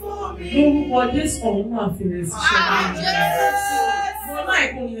sí fún mi. Lórúkọ Jésù ọ̀hún máa fèrè síṣẹ́ mi. Mo máa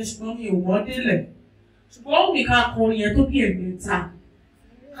kọ yẹn ṣùgbọ́n mi ò wọ́ délẹ̀. Ṣùgbọ́n ó mi ká kọ yẹn tó bí ẹ̀mẹ́ta.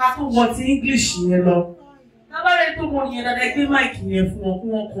 Ká tó wọ ti English yẹn lọ. Lábàárẹ̀ tó mọ yẹn dáadáa gbé máìkì yẹn fún wọn kí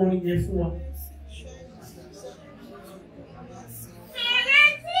wọ́n kọrin yẹn fún wọn. Fèrè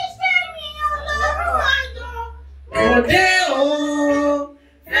síṣẹ́ mi ọlọ́run ayọ̀. Òde o.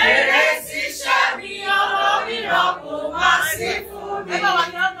 Fèrè síṣẹ́ mi ọlọ́run mìíràn kò máa sí fún mi.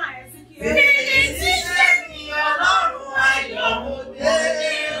 Fèrè síṣẹ́ mi ọlọ́run ayọ̀.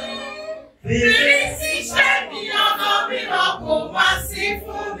 Fèrèsé iṣẹ́ mi ọ̀nà mìíràn kò má sí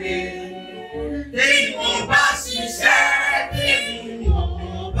fún mi. Bí mo bá ṣiṣẹ́, bí mo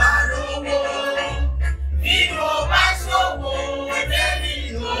bá lówó, bí mo bá ṣòwò, débi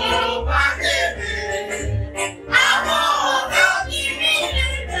mo bá débè. Àwọn ọ̀dọ́ mi ní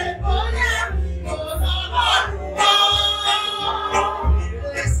ìrètí bóyá kò lọ́rùn wọn.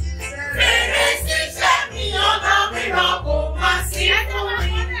 Fèrèsé iṣẹ́ mi ọ̀nà mìíràn kò má sí fún mi.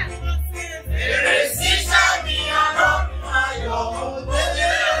 Fèrèsé iṣẹ́ mi ọ̀nà mìíràn yọ̀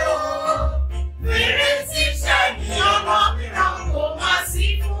òdòdó. Fèrèsé iṣẹ́ mi ọ̀nà mìíràn kò má sí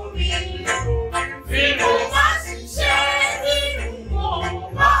fún mi. Bí mo bá ṣiṣẹ́, bí mo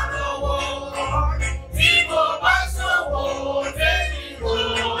bá lówó, bí mo bá ṣòwò, débi mo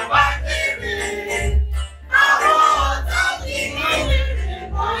bá débè. Àwọn ọ̀tá mi ní ìrètí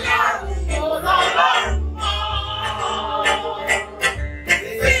bóyá kò lọ́rùn mọ́.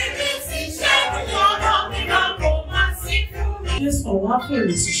 Fèrèsé iṣẹ́ mi ọ̀nà mìíràn kò má sí fún mi. Jésù ọ̀wá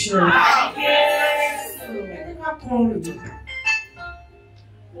fèrèsé iṣẹ́ rẹ̀. Ẹni ká kọrin.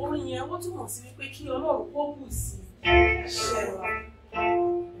 Orin yẹn wọ́n túmọ̀ sí wípé kí Ọlọ́run kó bù sí iṣẹ́ wa.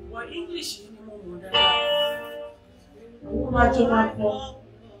 Wọ́n English yìí ni mo mọ̀ dáadáa. Owó máa jọ máa kọ.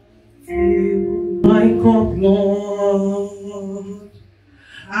 My God, Lord,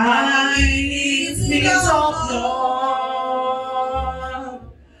 I need things of Lord.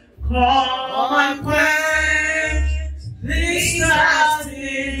 Come and quench this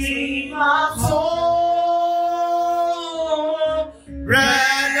thirsting my soul.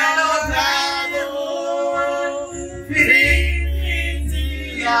 Bread of heaven, feed me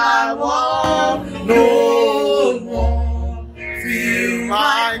till I want no more. Fill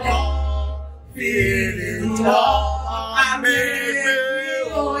my cup, fill it up, and make me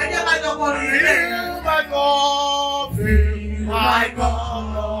whole. Fill my cup, fill my cup,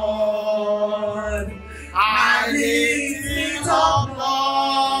 Lord. I need it of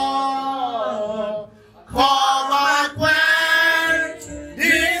Lord. Come and quench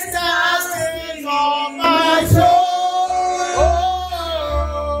this thirsting of my soul.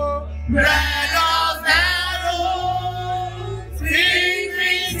 Bread of heaven, feed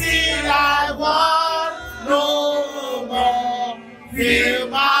me till I want no more. Fill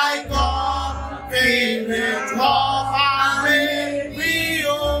my cup, fill it up, and make me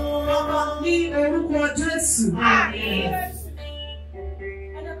whole. Ní orúkọ Jésù. Ẹ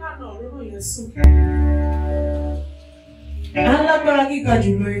jẹ́ ká nà òróró yẹn sókè. Alágbára gíga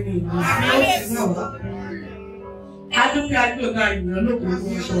jùlọ ẹni ìlú. Adúpẹ́ agbóga ìyàn lóògùn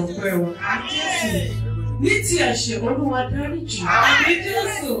ọ̀ṣọ́ ọ̀pẹ́ wa. Ní ti ẹ̀ṣẹ̀ Olúwa dáríjì. Àmín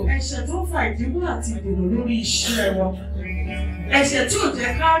Jésù. Ẹ̀ṣẹ̀ tó fa ìdíwọ́ àti ìdènà lórí iṣẹ́ wa. Ẹ̀ṣẹ̀ tí ò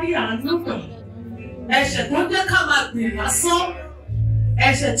jẹ́ ká rí àánú gbà. Ẹ̀ṣẹ̀ tó jẹ́ ká máa gbè lásán.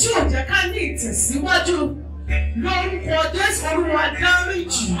 Ẹ̀ṣẹ̀ tí ò jẹ́ ká ní ìtẹ̀síwájú. Lórúkọ Jésù Olúwa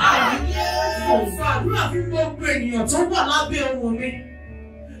dáríjì. Mo fàdúrà fún gbogbo ènìyàn tó wà lábẹ́ ohùn mi.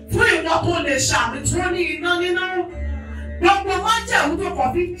 Fún ìwọ tó lè ṣàmì tó ní iná nínú. Gbogbo májẹ̀mú tó kàn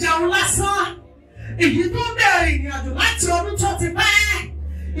fi jẹun lásán. Èyí tó bẹ̀rẹ̀ ìrìn àjò láti ọdún tó ti pẹ́.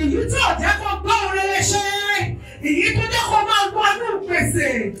 Èyí tó jẹ́ kó gbọ́ orin ṣe. Èyí tó jẹ́ kó máa gbọ́ inú gbèsè.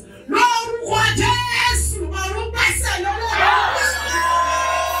 Lórúkọ Jésù ọ̀run gbèsè lọ́wọ́.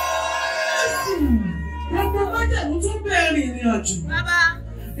 Gbogbo májẹ̀mú tó bẹ̀rẹ̀ ìrìn àjò.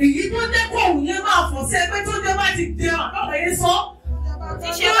 Èyí tó jẹ́ kó òun yẹn máa fọ̀ sí ẹgbẹ́ tó jẹ́ bá ti dẹ ọ̀pọ̀ yẹn sọ.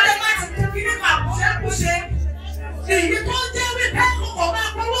 Tí ó jẹ́ bá ti dẹ kí ní kàkúṣẹ́kúṣe. Èyí tó jẹ́ wípé kòkò máa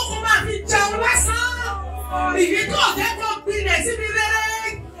gbowó kó máa fi jẹun lásán. Èyí tó jẹ́ kó gbilẹ̀ síbi rere.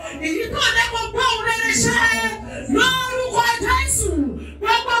 Èyí tó jẹ́ kó gbọ́ òun rere ṣe. Lórúkọ Jésù,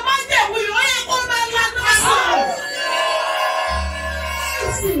 gbogbo májẹ̀mú ìròyìn kó máa lọ́nà sàn.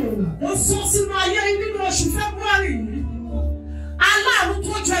 Ó sọ sínú ayé nínú oṣù February yìí. Aláàánú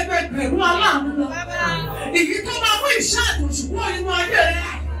tó jọ ẹgbẹgbẹ̀rún aláàánú lọ. Èyí tó máa mú ìṣẹ́ àtòṣùpọ̀ nínú ayé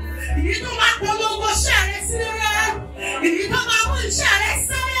rẹ̀. Èyí tó máa polówó iṣẹ́ rẹ̀ sí rẹ̀. Èyí tó máa mú iṣẹ́ rẹ̀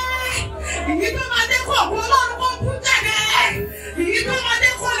sẹ́rẹ̀. Èyí tó máa dé kó ọ̀pọ̀ Ọlọ́run kó kú jáde. Èyí tó máa dé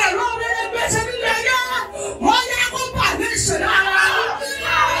kó lè lọ rere gbèsè nílé ayé. Wọ́n yẹ kó pàdé ìṣẹ̀lẹ̀ ara.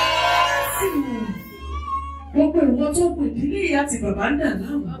 Gbogbo ìwọ tó kù ìdílé ìyá àti bàbá ń dà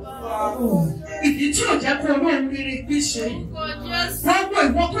láàmú. Ìdí tí ò jẹ́ kó Ọlọ́run rere gbé ṣe. Gbogbo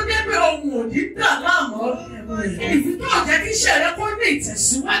ìwọ tó dé pé ohun òdì dà láàmú. Ìdí tó jẹ́ kí iṣẹ́ rẹ kó ní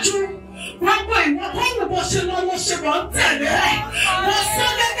ìtẹ̀síwájú. Gbogbo ìwọ tó wù bó ṣe lọ ló ṣe bọ̀ ń tẹ̀lé. Mo sọ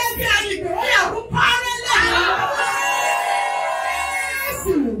gẹ́gẹ́ bí ayìnbó ìyàwó parẹ́ lẹ́yìn.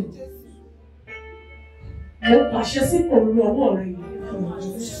 Mo pàṣẹ sí òru ọwọ́ rẹ yìí.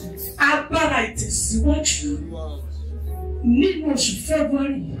 Agbára ìtẹ̀síwájú nínú oṣù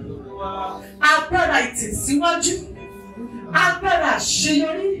February Agbára ìtẹ̀síwájú. Agbára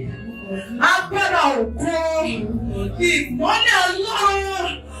àṣeyọrí. Agbára ògo. Ìmọ́lẹ̀ Ọlọ́run.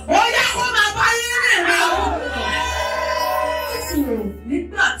 Ó yá kó máa bá yín rìn rìn.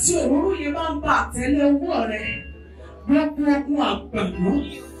 Nígbà tí òróró yẹn bá ń bà tẹ́lẹ̀ owó rẹ̀, gbogbo ogun àgbàdo,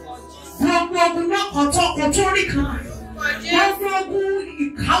 gbogbo ogun lọ́kọ̀tọ́kọ̀ rí kan, gbogbo ogun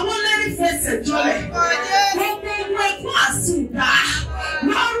ìkáwọ́lérí fẹsẹ̀ jọlẹ̀, gbogbo ogun ẹkún àsùndá,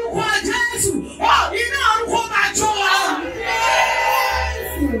 lórúkọ Jésù, iná orúkọ máa jó wa.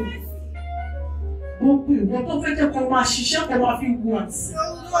 Gbogbo ìwọ tó fẹ́ jẹ́ kó máa ṣiṣẹ́ kó máa fi wù àti.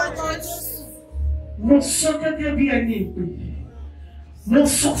 Mo sọ gẹ́gẹ́ bí ẹni ìpè. Mo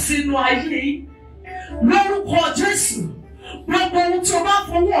sọ sínú ayé yìí lórúkọ Jésù, gbogbo ohun tí o bá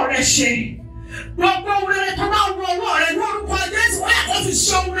fọwọ́ rẹ ṣe, gbogbo ohun rere tó bá wọ ọwọ́ rẹ lórúkọ Jésù, ó yẹ kó fi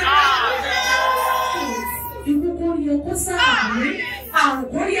ṣe ohun rere. Ìwú kò yẹ kó sáàmì, àrùn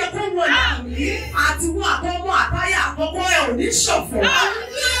kò yẹ kó wọlé àmì, àti wọn àtọmọ àtayà àkọ́kọ́ ẹ ò ní ṣọ̀fọ̀.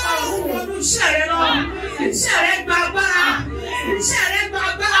 Àwọn wọnú iṣẹ́ rẹ lọ, iṣẹ́ rẹ gba agbára, iṣẹ́ rẹ gba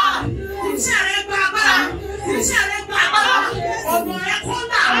agbára, iṣẹ́ rẹ gba agbára, iṣẹ́ rẹ gba agbára, ọ̀nà rẹ kó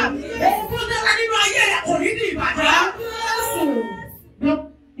là, ohun tó dára nínú ayé rẹ kò ní ní ìbàjẹ́.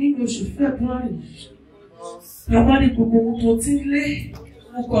 Nínú oṣù February, bàbá ní gbogbo ohun tó ti ń lé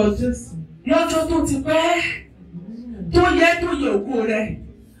ọkọ̀ Jésù. Lọ́jọ́ tó ti pẹ́, tó yẹ ògo rẹ,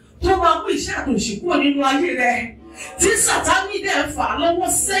 tó máa mú iṣẹ́ àtòṣì kúrò nínú ayé rẹ, tí Sátánì dẹ̀ fà lọ́wọ́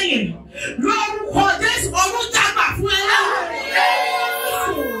sẹ́yìn, lórúkọ Jésù ọ̀run jágbà fún ẹ lọ́wọ́.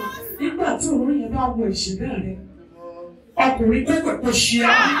 Nígbà tí òun yẹn bá wọ ìṣẹ̀lẹ̀ rẹ, ọkùnrin kọ́wẹ̀ kó ṣe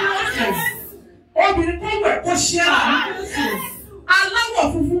àmì, obìnrin kọ́wẹ̀ kó ṣe àmì, aláwọ̀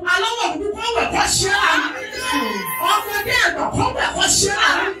funfun kọ́wẹ̀ kó ṣe àmì, ọmọdé àgbà kọ́wẹ̀ kó ṣe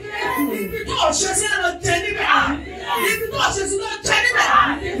àmì, ibi tó ṣe sí lọ jẹ níbẹ̀, ibi tó ṣe sí lọ jẹ níbẹ̀,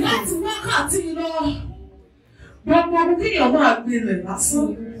 láti wákàtí lọ. Gbogbo ọdún kéèyàn máa gbilẹ̀ lásán,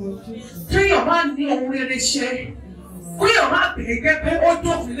 kéèyàn máa ní ohun rere ṣe, kéèyàn máa bèèrè gẹ́gẹ́ ó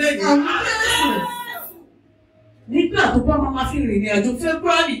dófin lẹ́yìn. Nígbà tó bá máa fi rìnrìn àjò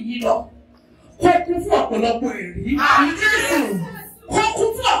February yìí lọ, kó kún fún ọ̀pọ̀lọpọ̀ ẹ̀rí. Kó kún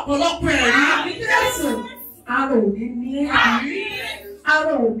fún ọ̀pọ̀lọpọ̀ ẹ̀rí. Ara ò ní ní ẹ̀rí.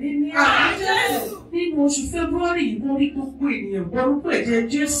 Ara ò ní ní ẹ̀rí. Nínú oṣù February yìí, mo rí gbogbo ènìyàn gbọ́rúkọ ẹ̀jẹ̀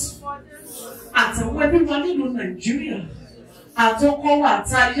Jésù. Àtàwọn ẹbí wa nílùú Nàìjíríà, àtọkọ wa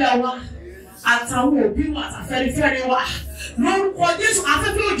àtayá wa, àtàwọn òbí wa àtàfẹ́rẹ́fẹ́rẹ́ wa. Lórúkọ Jésù,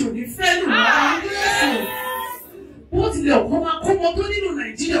 afẹ́fẹ́ òjò ní fẹ́ lù wá. Bó tilẹ̀ ọ̀pọ̀ máa kó wọn tó nínú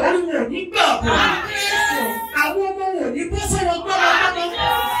Nàìjíríà, ó ní wọn ò ní gbà ọ̀pọ̀. Àwọn ọmọ wọn ò ní bọ́ sọ́wọ́ gbọ́dọ̀.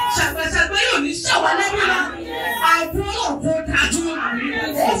 Ṣàgbàṣàgbà yóò ní ṣàwálẹ́bí wa. Àbúrò ọ̀pọ̀ dájú.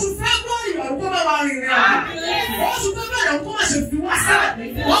 Oṣù fẹ́ gbọ́ ìyàwó tó bá wa rìnrìn àjò. Oṣù fẹ́ bẹ̀rẹ̀ ìyàwó tó máa ṣe fi wá sílẹ̀.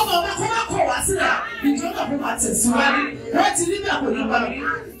 Wọ́n mọ̀ ọba kó má kọ̀ wá sílẹ̀. Ìjọba kó máa tẹ̀síwájú. Wọ́n ti rí bẹ́ẹ̀ kò ní bá mi.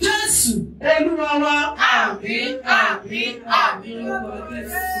 Jésù Olúwa wa. Àmín, àmín, àmín.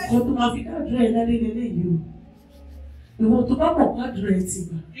 Kó tó máa fi dáadúrà ẹ̀ lálẹ́ lélẹ́yìí o. Ìwọ tó bá mọ̀ pàdúrà ẹ̀ ti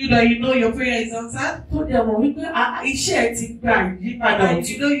gbà. You that you know your prayer is answered. Tó dẹ̀ mọ̀ wípé iṣẹ́ ẹ̀ ti gba ìyípadà. And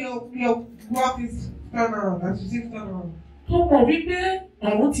you know your work is turned around, as you see turned around. Tó mọ̀ wípé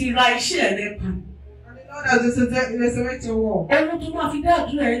ọ̀run ti ra iṣẹ́ rẹ̀ pa. And the Lord has resurrected your work. Ohun tó máa fi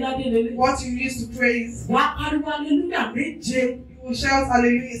dáadúrà ẹ̀ lálẹ́ lélẹ́yìí. What you used to praise. Wàá pariwo hallelujah méje. You will shout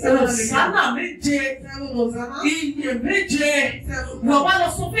hallelujah. 7 Hosanna méje. 7 Hosanna. Iye méje. Wọ́n wá lọ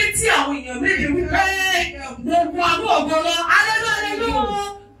sọ pé tí àwọn èèyàn méje wípé gbogbo àgọ́ ògo lọ. Hallelujah.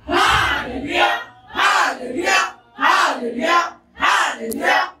 Hallelujah. Hallelujah. Hallelujah.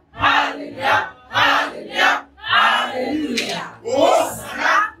 Hallelujah. Hallelujah. Hallelujah. Hallelujah.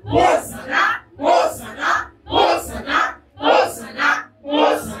 Hosanna. Hosanna. Hosanna. Hosanna. Hosanna.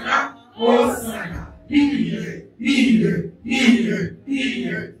 Hosanna. Hosanna. Iye. Iye. Iye.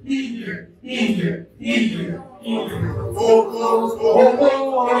 Iye. Iye. Iye. Iye.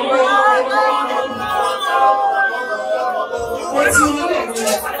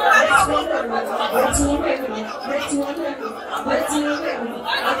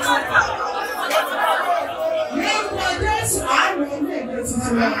 Yes, I